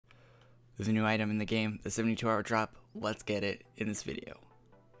There's a new item in the game, the 72-hour drop. Let's get it in this video.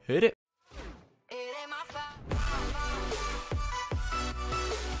 Hit it!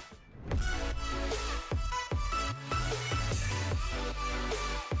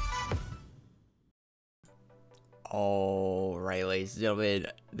 Alright, ladies and gentlemen,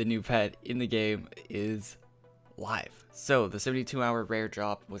 the new pet in the game is live. So, the 72-hour rare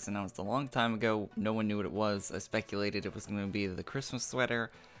drop was announced a long time ago. No one knew what it was. I speculated it was going to be the Christmas sweater.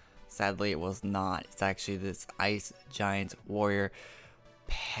 Sadly, it was not. It's actually this Ice Giant Warrior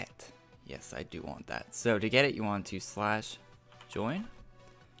pet. Yes, I do want that. So, to get it, you want to /join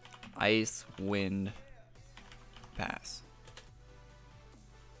Ice Wind Pass.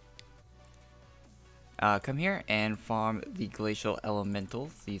 Come here and farm the glacial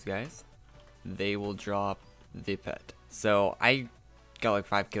elementals, these guys. They will drop the pet. So I got like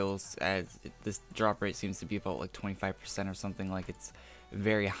 5 kills, as this drop rate seems to be about like 25% or something. Like, it's a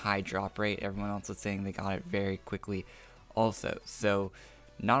very high drop rate. Everyone else is saying they got it very quickly also. So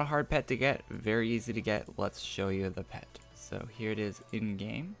not a hard pet to get, very easy to get. Let's show you the pet. So here it is in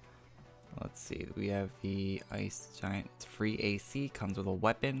game. Let's see, we have the Ice Giant. It's free AC, comes with a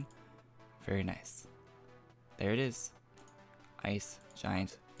weapon. Very nice. There it is. Ice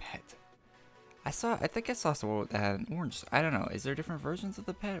Giant pet. I think I saw someone that had an orange. I don't know. Is there different versions of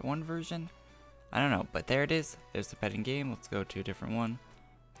the pet? One version? I don't know. But there it is. There's the pet in game. Let's go to a different one.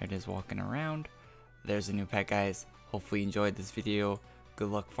 There it is walking around. There's a new pet, guys. Hopefully you enjoyed this video. Good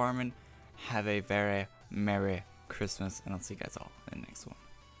luck farming. Have a very Merry Christmas. And I'll see you guys all in the next one.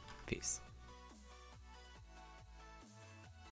 Peace.